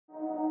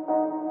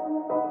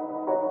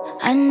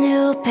A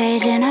new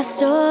page in our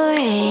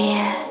story,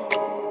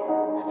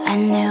 a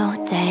new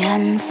day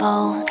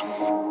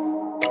unfolds.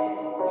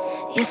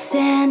 You're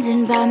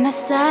standing by my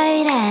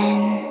side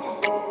and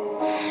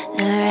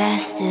the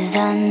rest is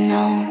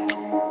unknown.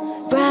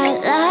 Bright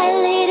light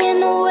leading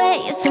the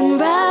way,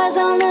 sunrise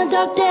on a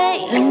dark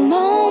day. The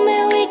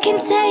moment we can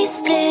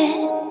taste it.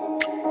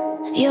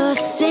 You're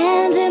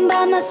standing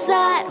by my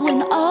side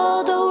when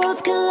all the worlds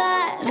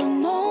collide. The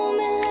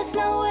moment, let's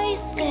not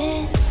waste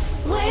it.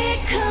 We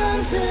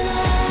come to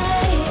life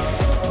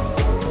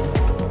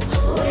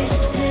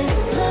with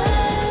this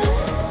love.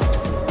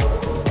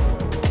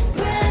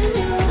 Brand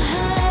new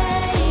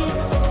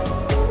heights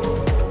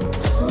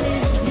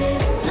with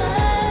this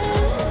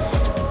love.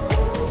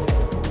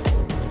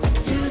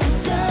 Through the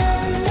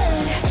thunder,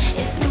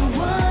 it's no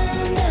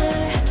wonder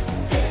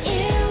that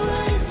it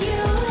was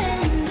you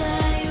and I.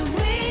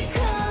 We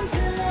come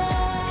to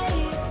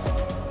life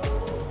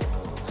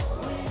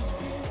with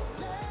this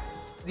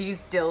love.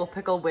 These dill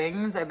pickle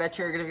wings, I bet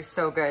you're gonna be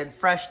so good.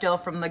 Fresh dill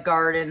from the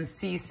garden,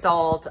 sea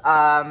salt.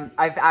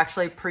 I've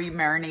actually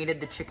pre-marinated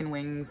the chicken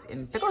wings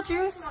in pickle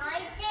juice.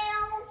 My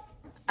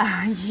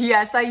dill?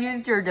 Yes, I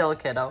used your dill,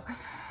 kiddo.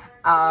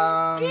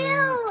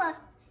 Dill!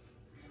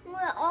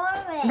 Where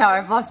are they? No,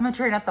 I've lost my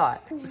train of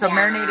thought. So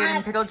marinated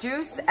in pickle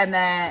juice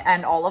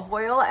and olive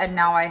oil, and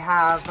now I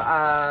have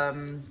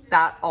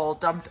that all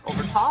dumped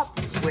over top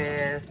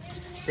with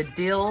the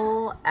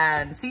dill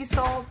and sea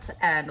salt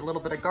and a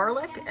little bit of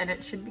garlic, and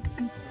it should be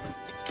good.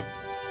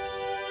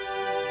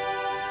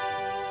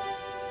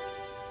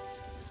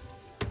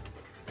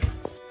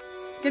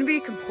 Gonna be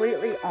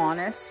completely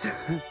honest,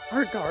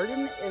 our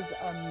garden is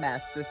a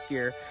mess this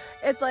year.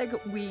 It's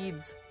like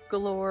weeds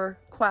galore,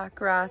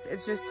 quackgrass,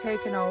 it's just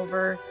taken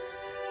over.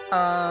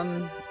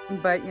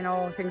 But you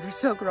know, things are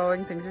still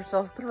growing, things are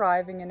still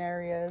thriving in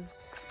areas.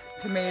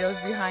 Tomatoes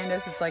behind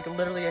us, it's like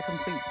literally a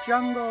complete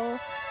jungle.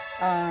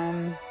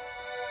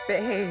 But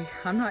hey,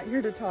 I'm not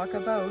here to talk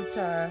about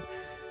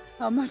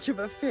how much of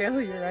a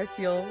failure I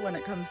feel when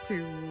it comes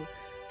to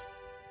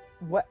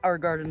what our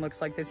garden looks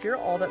like this year.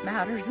 All that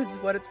matters is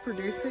what it's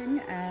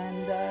producing,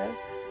 and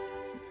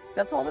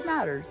that's all that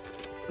matters.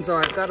 So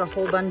I've got a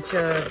whole bunch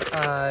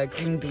of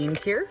green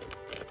beans here.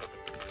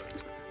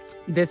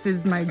 This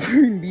is my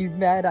green bean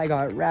bed. I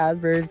got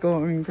raspberries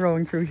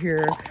growing through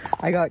here.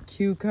 I got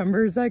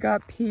cucumbers, I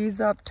got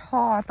peas up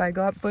top, I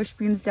got bush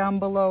beans down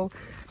below.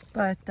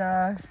 But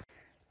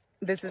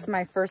this is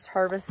my first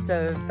harvest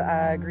of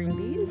green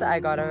beans. I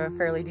got a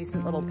fairly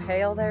decent little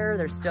pail there.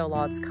 There's still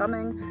lots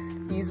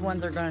coming. These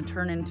ones are going to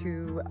turn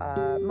into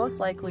most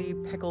likely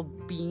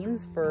pickled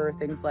beans for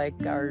things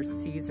like our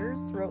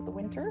Caesars throughout the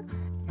winter.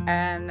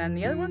 And then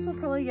the other ones will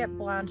probably get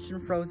blanched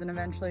and frozen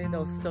eventually.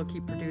 They'll still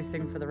keep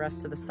producing for the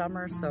rest of the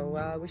summer,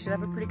 so we should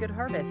have a pretty good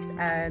harvest.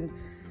 And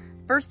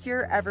first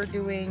year ever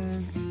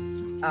doing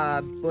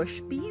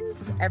bush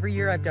beans. Every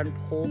year I've done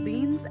pole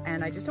beans,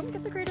 and I just don't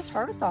get the greatest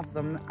harvest off of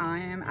them. I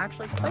am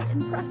actually quite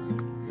impressed.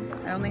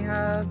 I only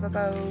have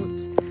about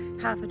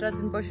half a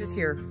dozen bushes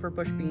here for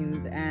bush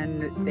beans,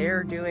 and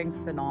they're doing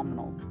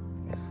phenomenal.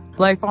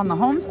 Life on the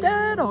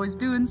homestead, always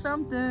doing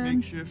something.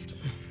 Makeshift.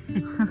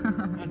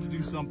 Had to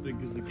do something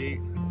because the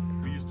gate,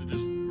 we used to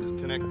just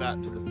connect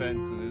that to the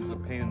fence, and it was a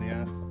pain in the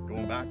ass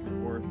going back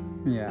and forth.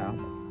 Yeah.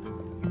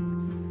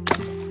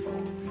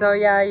 So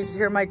yeah, you can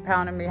hear Mike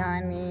pounding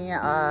behind me.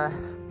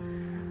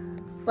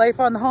 Life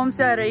on the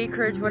homestead,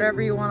 acreage,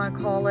 whatever you want to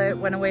call it,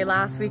 went away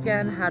last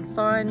weekend, had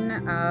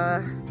fun.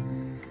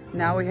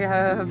 Now we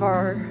have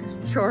our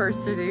chores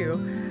to do.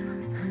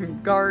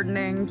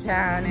 Gardening,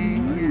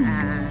 canning,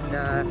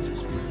 and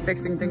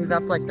fixing things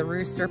up like the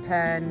rooster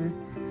pen.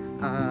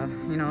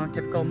 You know,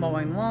 typical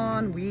mowing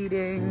lawn,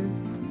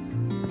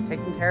 weeding, just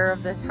taking care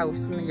of the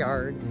house and the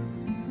yard.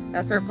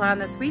 That's our plan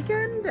this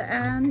weekend,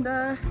 and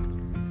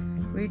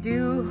we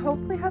do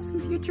hopefully have some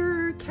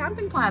future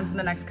camping plans in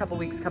the next couple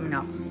weeks coming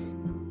up.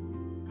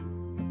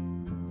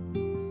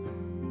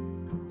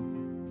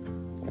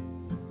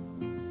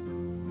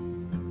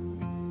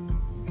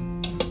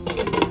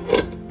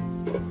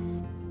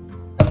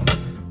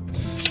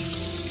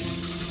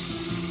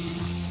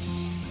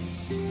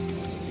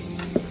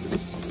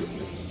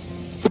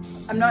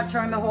 I'm not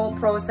showing the whole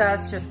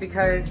process just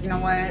because, you know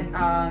what,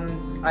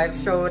 I've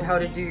showed how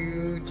to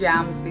do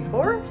jams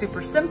before.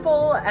 Super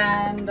simple,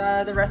 and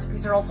the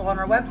recipes are also on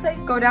our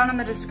website. Go down in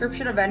the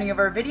description of any of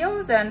our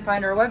videos and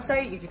find our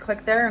website. You can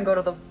click there and go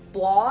to the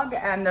blog,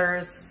 and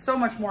there's so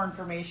much more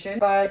information.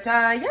 But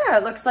yeah,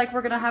 it looks like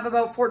we're gonna have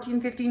about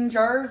 14-15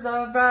 jars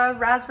of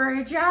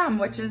raspberry jam,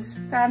 which is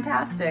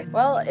fantastic.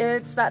 Well,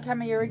 it's that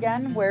time of year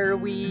again where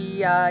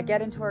we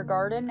get into our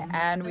garden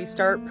and we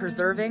start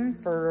preserving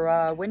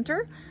for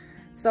winter.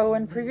 So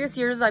in previous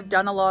years, I've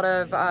done a lot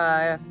of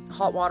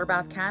hot water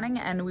bath canning,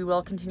 and we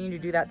will continue to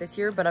do that this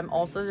year, but I'm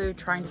also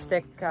trying to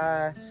stick,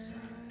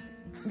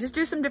 just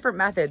do some different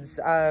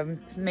methods.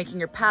 Making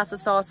your pasta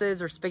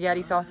sauces or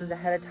spaghetti sauces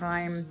ahead of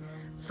time,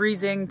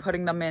 freezing,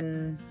 putting them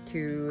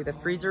into the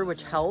freezer,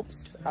 which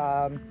helps.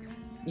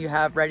 You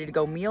have ready to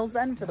go meals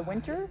then for the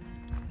winter.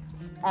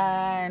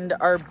 And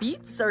our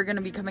beets are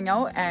gonna be coming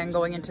out and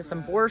going into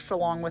some borscht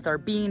along with our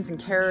beans and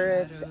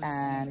carrots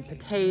and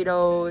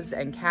potatoes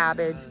and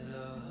cabbage.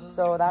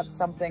 So that's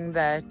something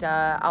that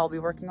I'll be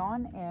working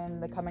on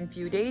in the coming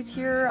few days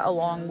here,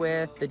 along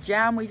with the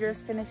jam we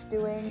just finished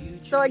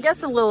doing. So I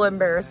guess a little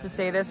embarrassed to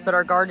say this, but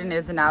our garden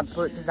is an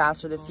absolute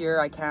disaster this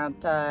year. I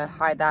can't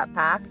hide that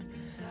fact.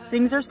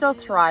 Things are still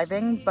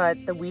thriving, but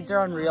the weeds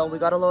are unreal. We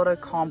got a load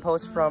of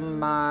compost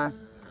from,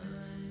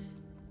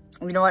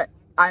 you know what?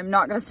 I'm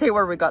not gonna say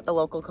where we got the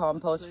local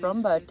compost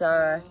from, but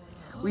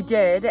we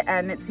did,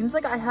 and it seems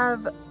like I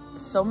have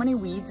so many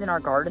weeds in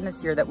our garden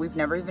this year that we've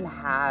never even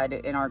had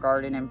in our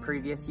garden in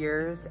previous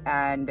years.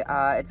 And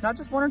it's not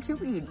just 1 or 2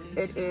 weeds.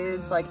 It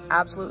is like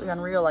absolutely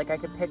unreal. Like I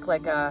could pick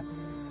like a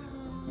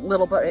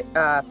little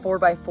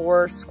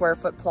 4x4 square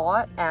foot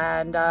plot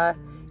and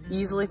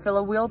easily fill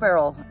a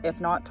wheelbarrow, if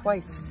not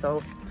twice.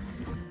 So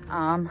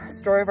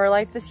story of our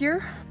life this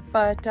year,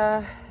 but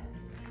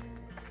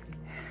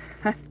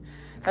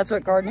that's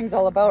what gardening's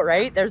all about,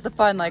 right? There's the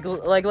fun. Like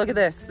look at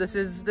this. This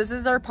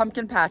is our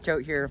pumpkin patch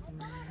out here.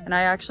 And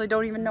I actually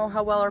don't even know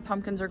how well our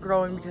pumpkins are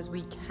growing because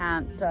we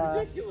can't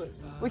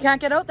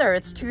get out there.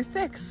 It's too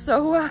thick.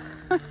 So Last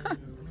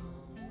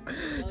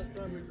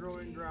time we grow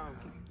in ground.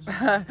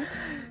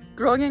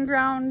 growing in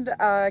ground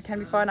can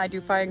be fun. I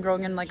do find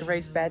growing in like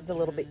raised beds a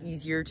little bit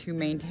easier to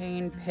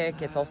maintain,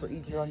 pick. It's also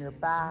easier on your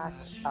back.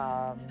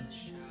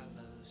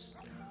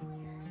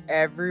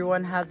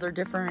 Everyone has their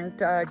different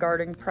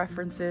gardening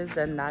preferences,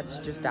 and that's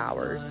just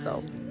ours.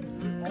 So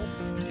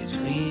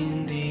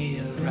between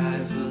the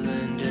arrival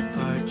and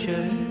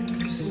departure,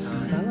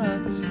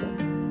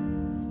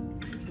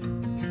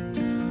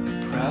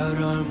 a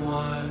proud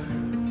armoire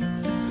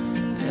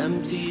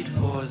emptied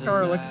for the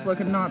garlic's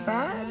looking not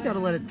bad. Gotta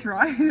let it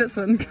dry. This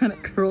one's kind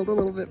of curled a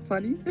little bit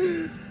funny.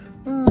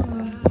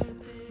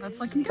 That's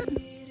looking good.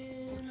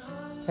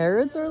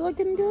 Carrots are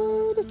looking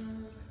good.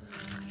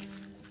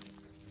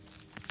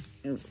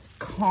 It's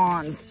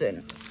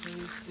constant.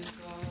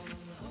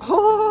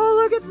 Oh,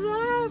 look at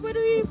that! What do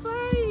we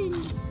find?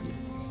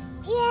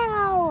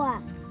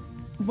 Ew.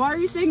 Why are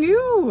you saying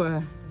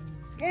ew?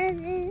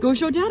 Go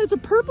show Dad, it's a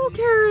purple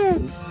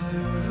carrot.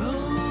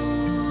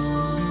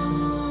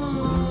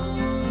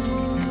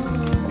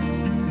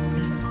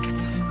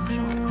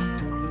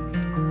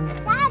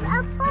 Dad,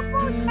 a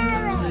purple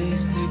carrot.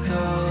 place to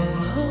call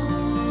home.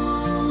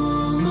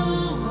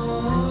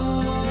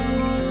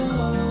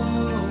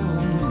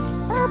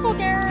 Purple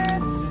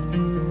carrots.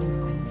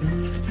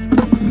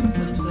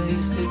 A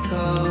place to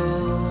call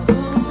home.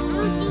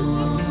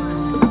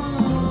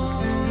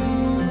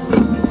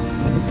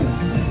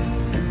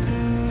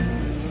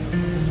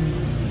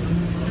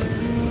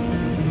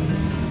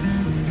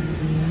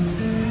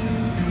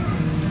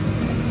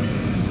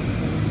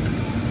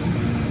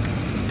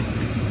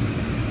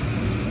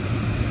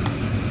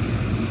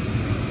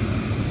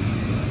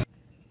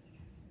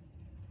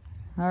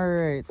 All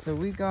right, so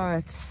we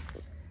got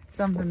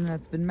something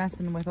that's been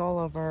messing with all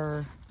of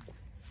our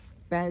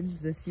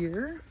beds this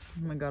year.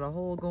 We got a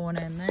hole going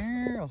in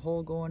there, a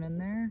hole going in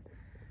there.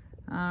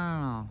 I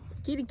don't know.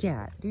 Kitty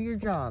cat, do your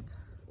job.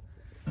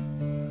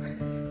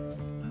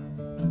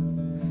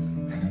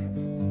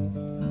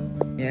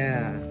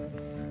 Yeah,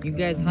 you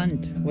guys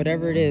hunt,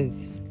 whatever it is,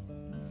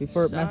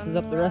 before it messes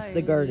up the rest of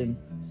the garden.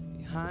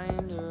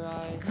 Behind her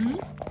eyes,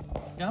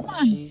 Come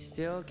on. she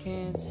still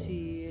can't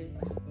see it.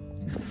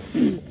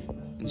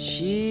 When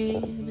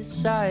she's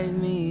beside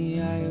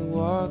me, I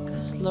walk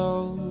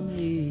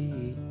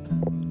slowly.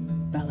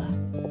 Bella.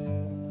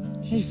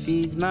 She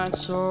feeds my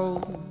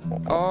soul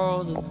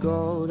all the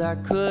gold I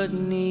could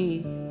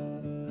need.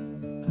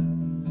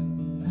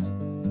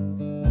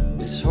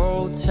 This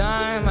whole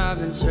time I've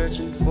been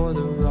searching for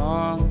the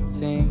wrong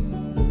thing.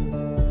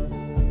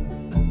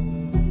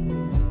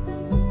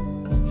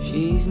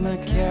 She's my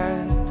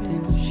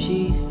captain,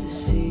 she's the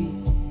sea,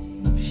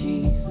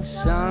 she's the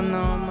sun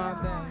on my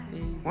back,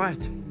 baby. What?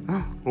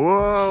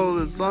 Whoa,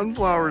 the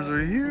sunflowers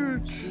are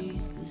huge.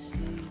 She's the sea.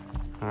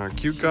 Our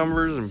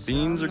cucumbers and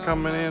beans are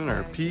coming in,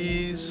 our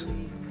peas,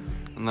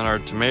 and then our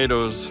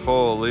tomatoes.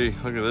 Holy,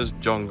 look at this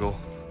jungle.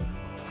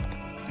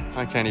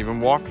 I can't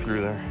even walk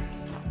through there.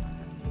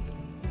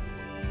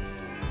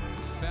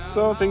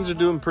 So things are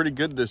doing pretty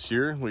good this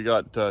year. We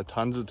got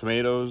tons of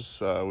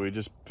tomatoes. We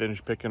just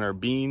finished picking our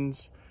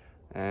beans.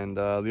 And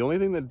the only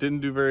thing that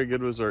didn't do very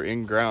good was our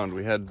in-ground.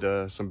 We had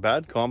some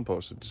bad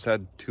compost. It just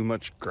had too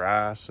much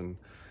grass and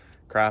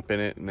crap in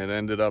it, and it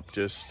ended up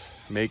just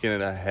making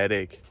it a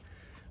headache.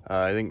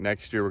 I think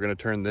next year we're gonna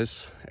turn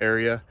this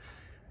area,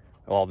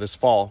 well, this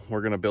fall,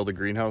 we're gonna build a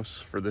greenhouse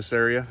for this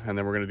area, and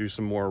then we're gonna do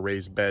some more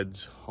raised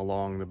beds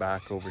along the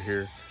back over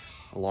here,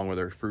 along with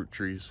our fruit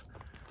trees.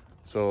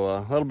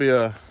 So that'll be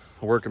a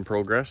work in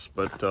progress,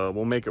 but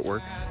we'll make it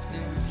work.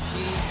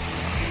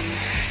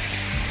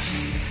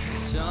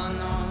 Sun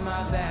on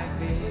my back,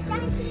 baby.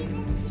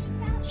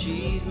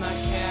 She's my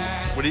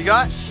cat. What do you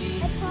got? A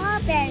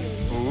strawberry.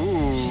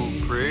 Ooh,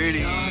 pretty.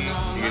 You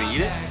gonna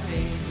eat it?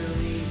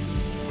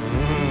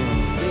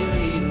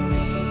 Believe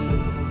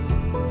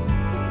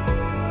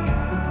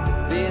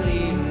me.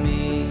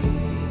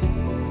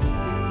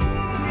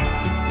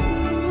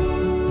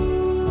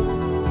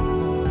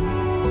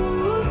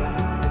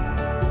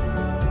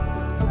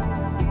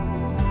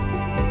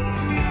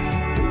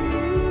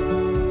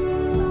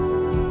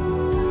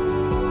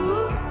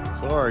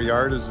 Well, our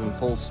yard is in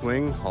full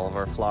swing. All of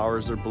our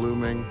flowers are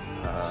blooming.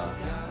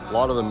 A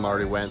lot of them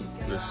already went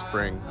this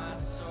spring,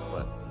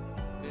 but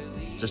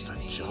just a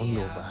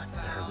jungle back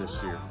there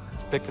this year.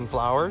 It's picking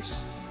flowers.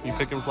 You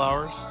picking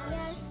flowers?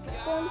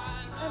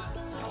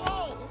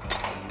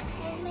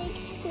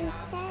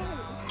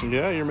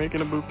 Yeah, you're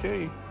making a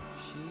bouquet.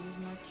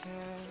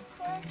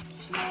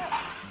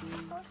 Yeah,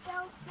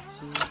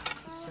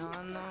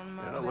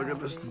 look at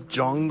this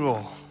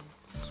jungle.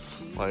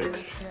 Like,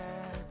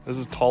 this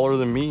is taller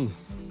than me.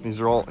 These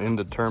are all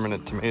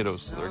indeterminate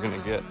tomatoes, so they're gonna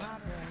get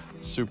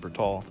super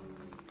tall.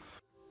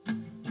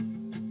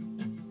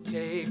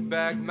 Take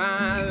back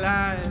my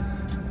life.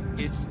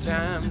 It's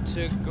time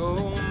to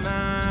go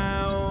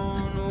my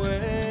own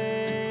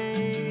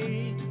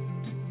way.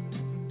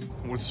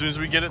 As soon as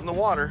we get it in the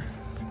water.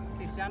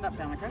 Okay, stand up,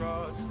 Danica.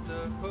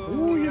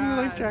 Ooh, you have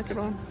a life jacket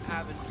on.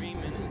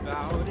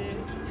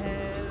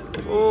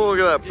 Oh, look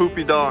at that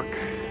poopy dock.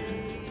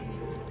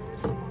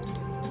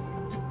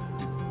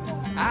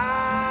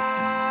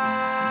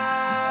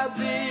 I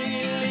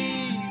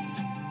believe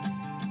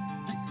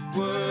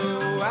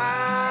we're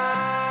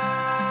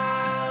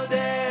wild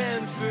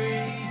and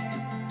free.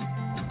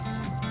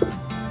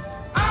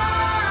 I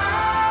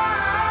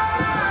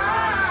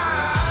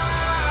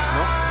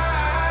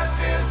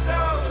feel so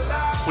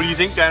alive. What do you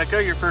think,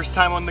 Danica? Your first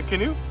time on the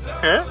canoe?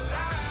 Huh?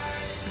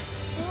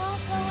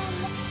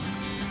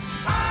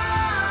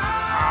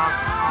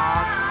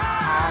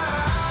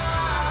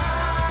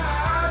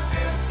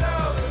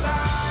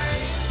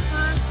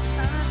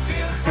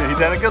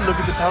 Hey, Danica, look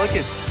at the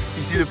pelicans.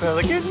 You see the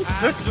pelicans?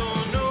 Look.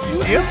 You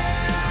see them?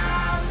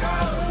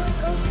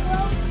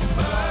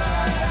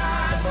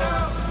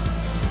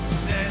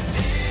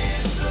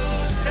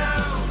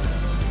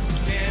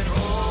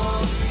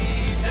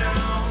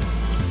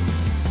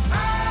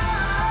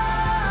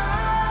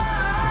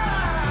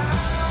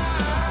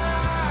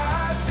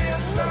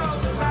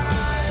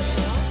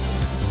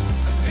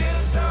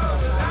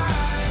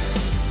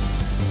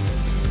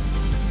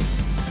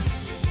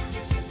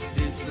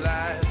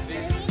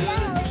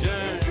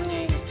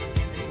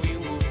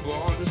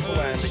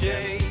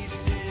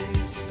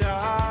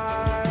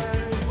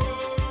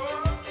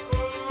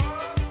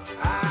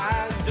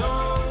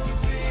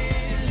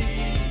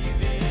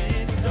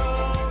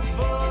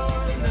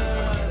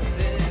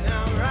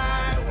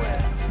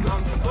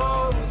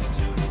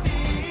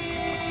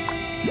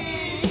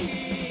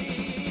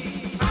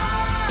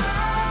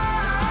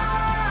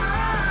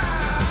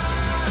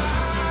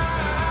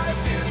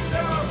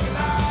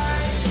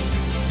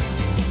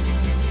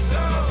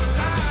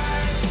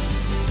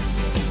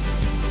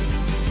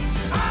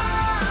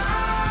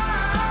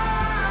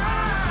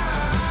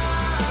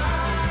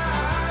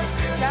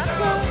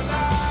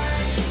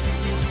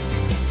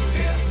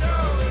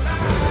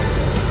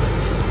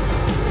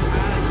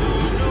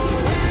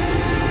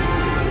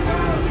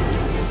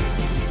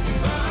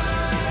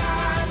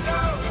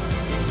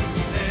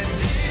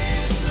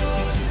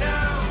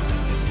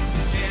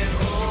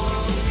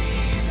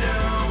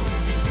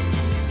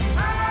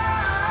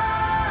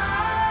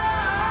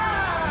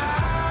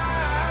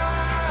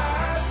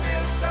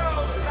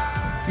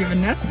 You have a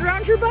nest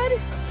around your bud?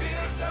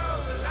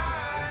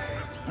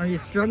 Are you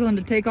struggling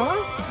to take off?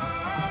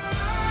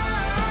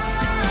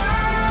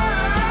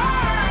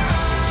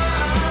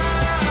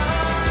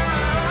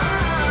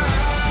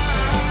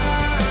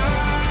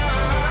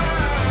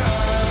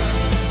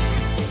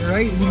 You're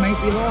right, he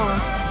might be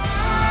lost.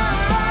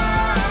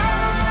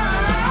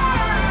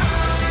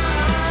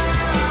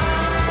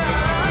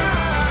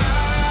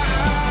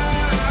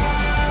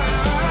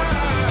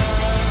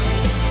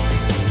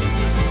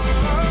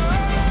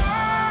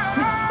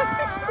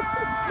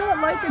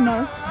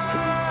 Enough.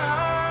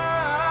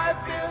 I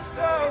feel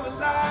so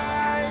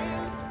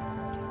alive,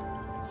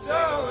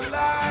 so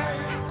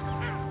alive.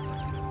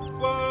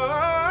 Whoa,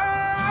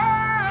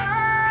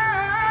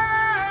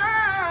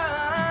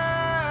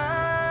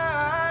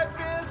 I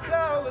feel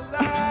so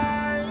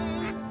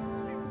alive,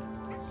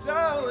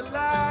 so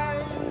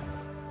alive.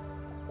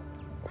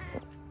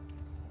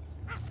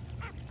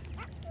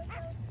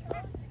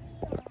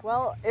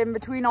 Well, in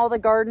between all the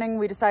gardening,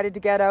 we decided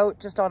to get out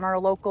just on our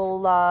local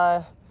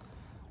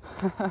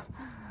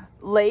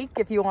lake,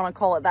 if you want to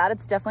call it that.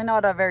 It's definitely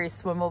not a very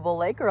swimmable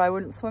lake, or I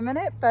wouldn't swim in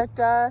it, but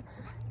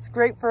it's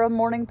great for a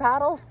morning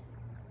paddle.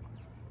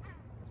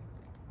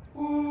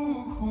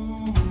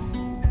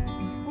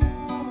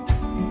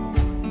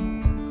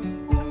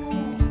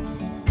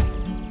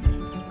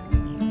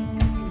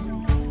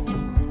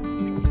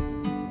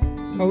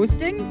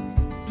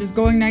 Coasting, just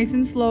going nice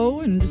and slow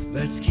and just...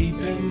 Let's keep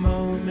it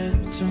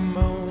moment to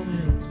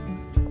moment.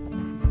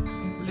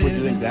 What do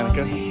you think,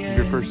 Danica?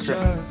 Your first trip?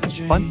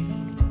 Fun?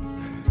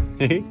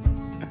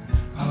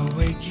 I'll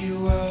wake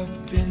you up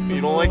in the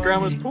You don't like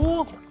Grandma's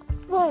pool?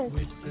 What?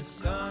 with the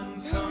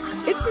sun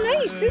coming. It's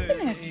nice,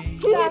 isn't it?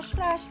 Splash,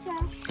 splash,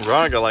 splash.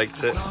 Veronica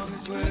likes it. As long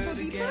as we're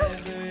together,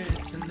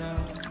 it's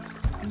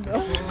enough.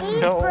 No.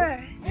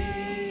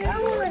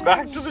 Deeper.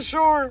 Back to the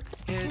shore.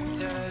 It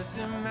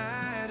doesn't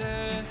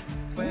matter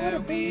where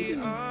we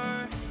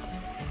are.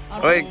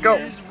 Wait, go.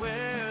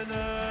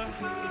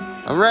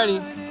 I'm ready.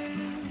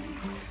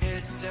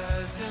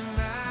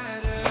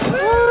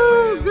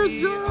 Oh,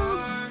 good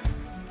job.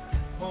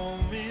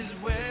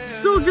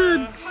 So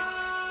good.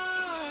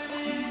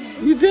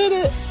 You did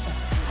it.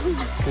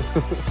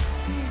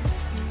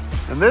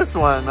 And this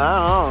one,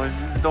 I don't know,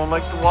 you just don't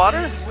like the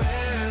water?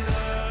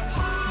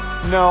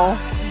 No.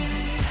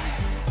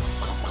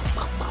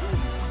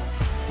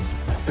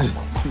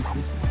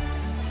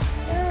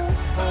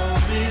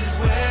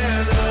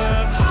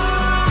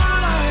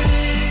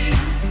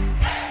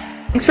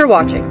 Thanks for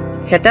watching.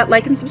 Hit that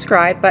like and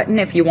subscribe button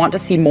if you want to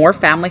see more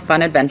family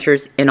fun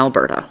adventures in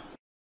Alberta.